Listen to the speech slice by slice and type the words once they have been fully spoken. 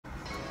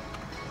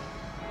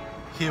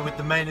here with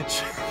the main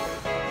attraction.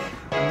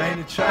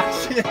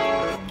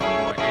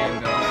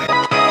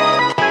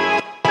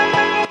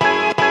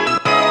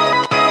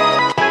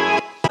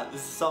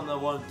 This is something I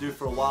wanted to do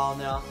for a while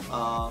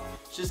now.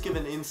 Just give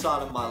an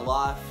insight of my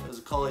life as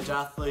a college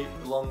athlete,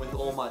 along with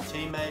all my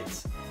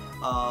teammates.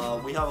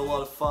 We have a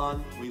lot of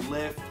fun. We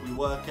lift, we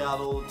work out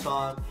all the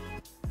time.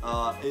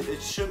 It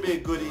should be a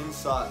good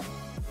insight,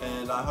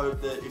 and I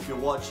hope that if you're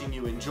watching,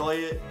 you enjoy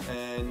it.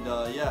 And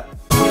yeah.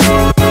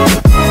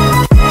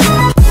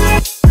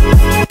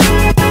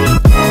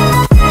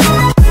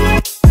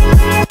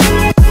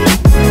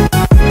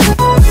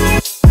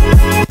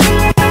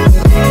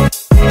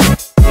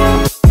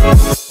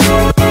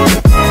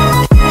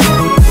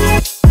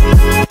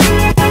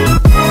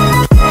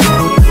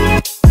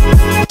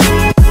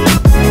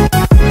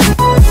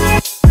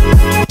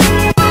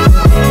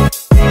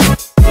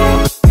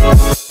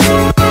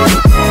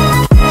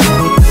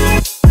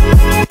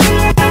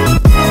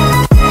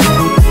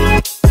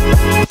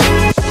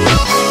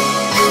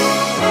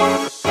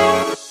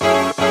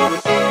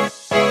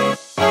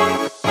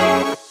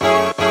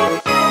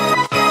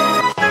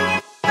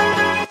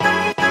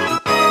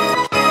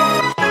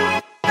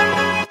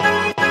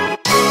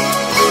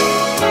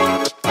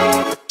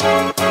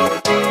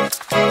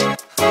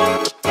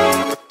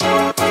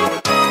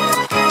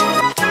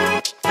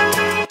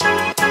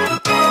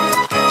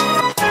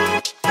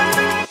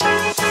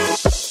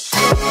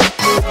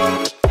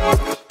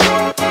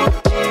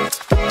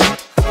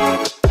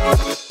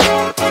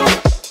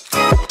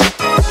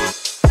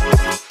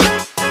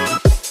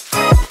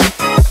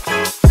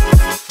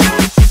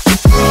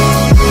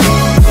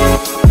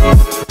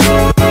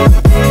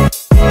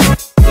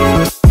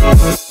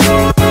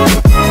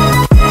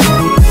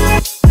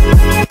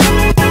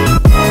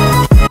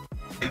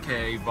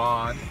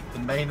 The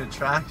main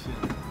attraction.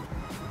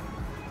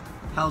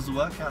 How's the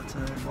workout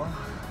today, boy?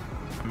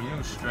 I mean, it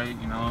was straight,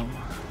 you know,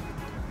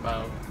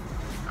 about an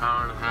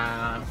hour and a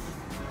half,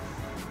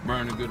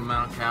 burned a good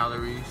amount of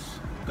calories.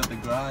 Got the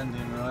grind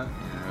in, right?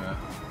 Yeah.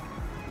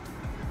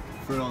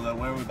 For real though,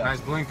 where are we about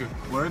Nice blinker.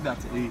 Where are we about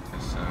to eat?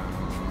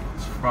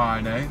 It's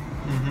Friday.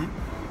 Mm-hmm.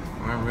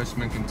 We're in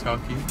Richmond,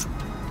 Kentucky.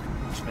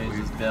 Which means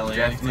We've it's belly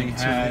definitely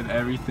had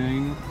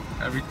everything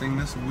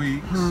this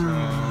week,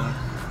 so...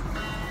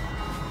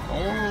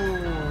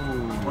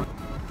 Oh!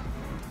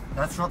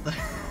 That's not the...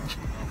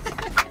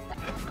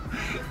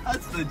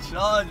 That's the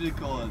charger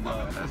cord,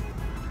 though.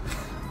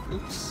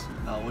 Oops.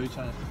 No, what are you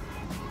trying to...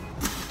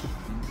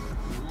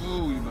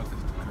 Whoa, you about this.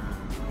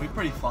 We're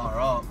pretty far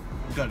up.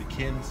 We go to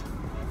Kim's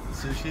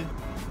Sushi.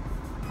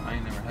 I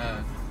ain't never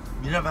had.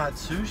 You never had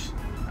sushi?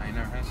 I ain't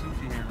never had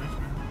sushi here in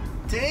Richmond.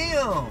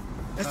 Damn!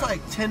 It's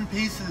like 10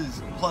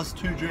 pieces plus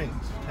 2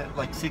 drinks.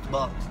 Like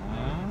 $6.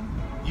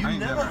 You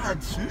never had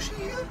sushi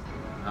here?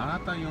 I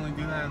thought you only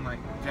do that in like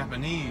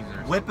Japanese or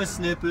something.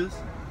 Whippersnippers.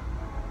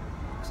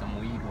 Some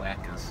weed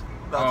whackers.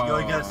 About to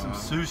go get some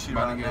sushi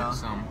right now.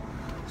 Some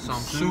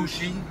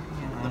sushi.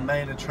 The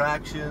main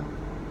attraction.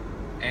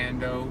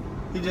 Ando.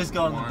 He just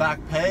got on the back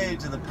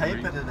page of the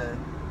paper today.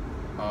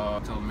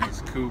 I told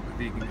Mace Coop if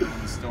he can go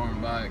in the store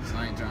and buy it, because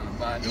I ain't trying to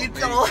buy no You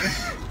paper. told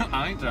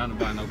I ain't trying to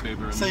buy no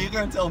paper. So you're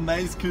going to tell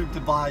Mace Coop to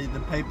buy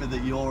the paper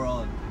that you're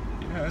on?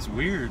 Yeah, that's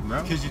weird,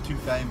 bro. Because you're too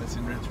famous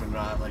in Richmond,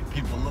 right? Like,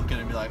 people look at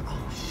it and be like,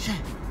 oh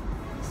shit,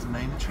 it's the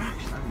main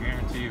attraction. I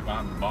guarantee you if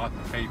I bought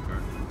the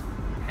paper,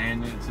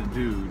 handed it to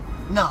dude,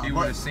 no, he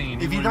would have seen.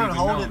 If you don't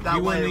hold it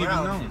that way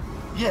around, known.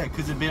 Yeah,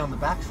 because it'd be on the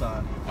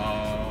backside.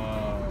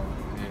 Yeah,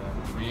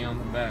 be on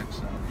the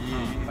backside.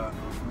 Yeah.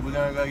 We're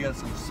going to go get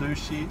some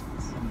sushi,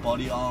 some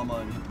body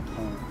armor, and hit the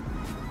pool.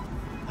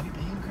 Have you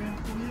been in Grand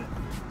Pool yet?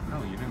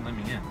 No, you didn't let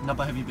me in. No,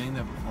 but have you been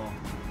there before?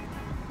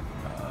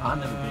 I've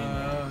never been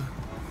there.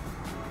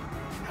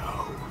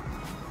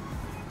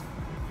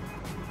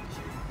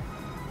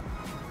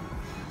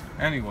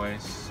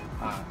 Anyways,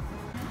 I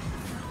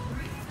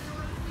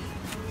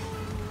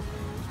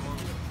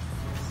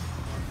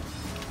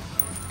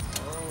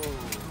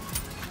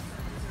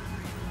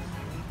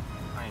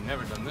ain't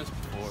never done this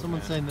before.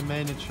 Someone's saying the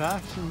main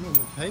attraction on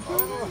the paper.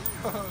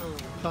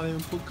 Can't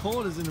even put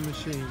quarters in the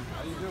machine.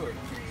 How you do it?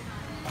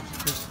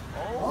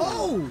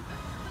 Oh!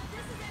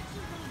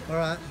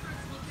 Alright.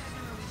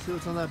 See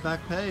what's on that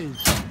back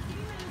page. I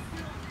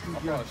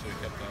probably should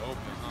have kept that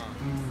open, huh?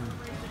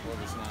 Before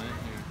it's not in here.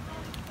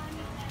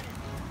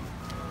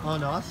 Oh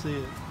no, I see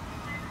it.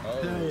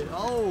 Oh, Hey,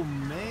 oh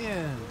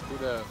man.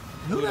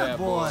 Who that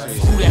boy?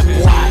 Who that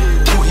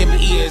boy? Who him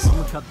is? I'm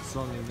gonna cut the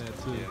song in there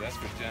too. Yeah, that's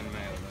for Jen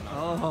Mail.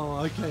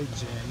 Oh, okay,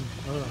 Jen.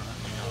 Alright.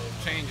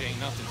 Change ain't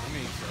nothing to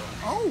me, so.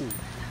 Oh!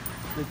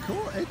 They're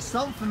cool. It's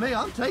something for me.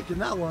 I'm taking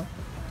that one.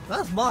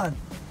 That's mine.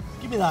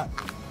 Give me that.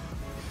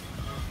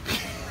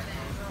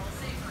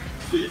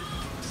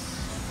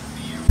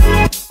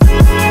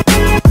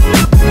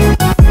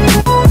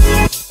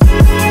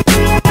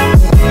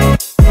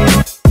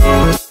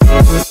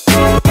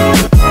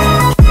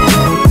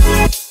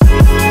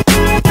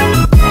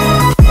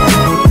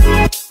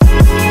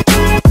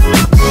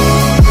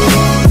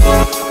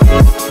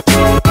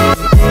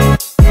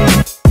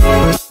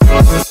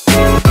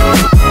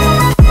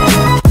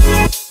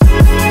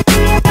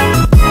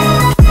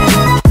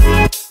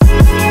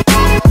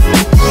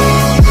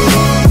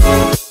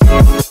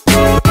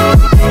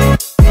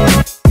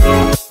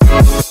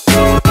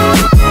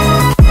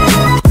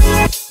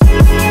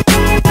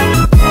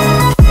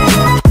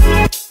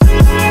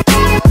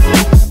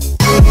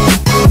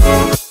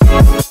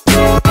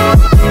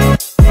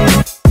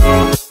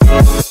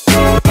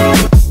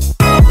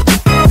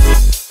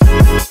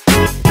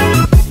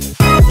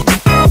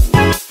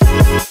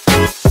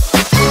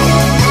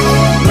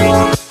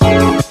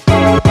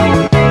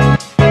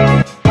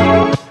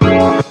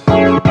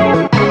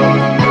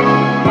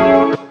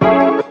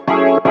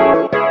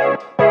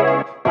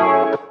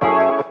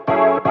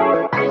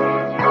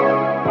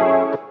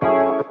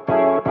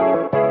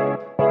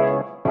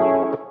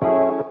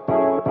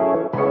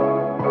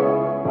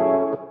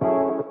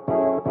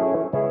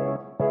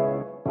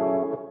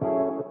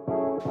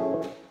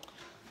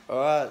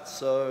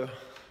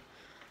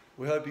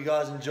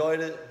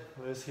 enjoyed it.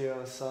 We're just here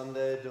on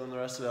Sunday doing the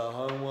rest of our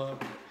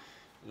homework.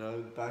 You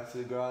know, back to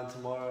the grind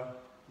tomorrow.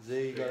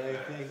 Z, you got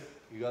anything?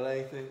 You got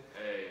anything?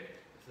 Hey,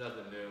 it's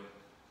nothing new.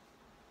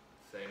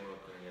 Same old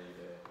thing every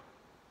day.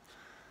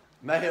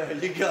 Mayo,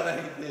 you got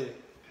anything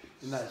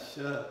in that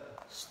shirt?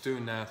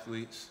 Student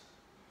athletes.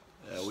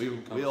 Yeah,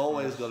 we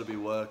always got to be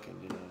working,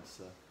 you know.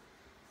 So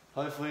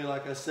hopefully,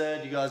 like I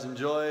said, you guys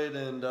enjoyed,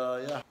 and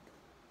yeah.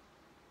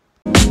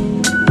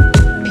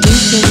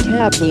 Peace and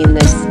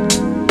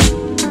happiness.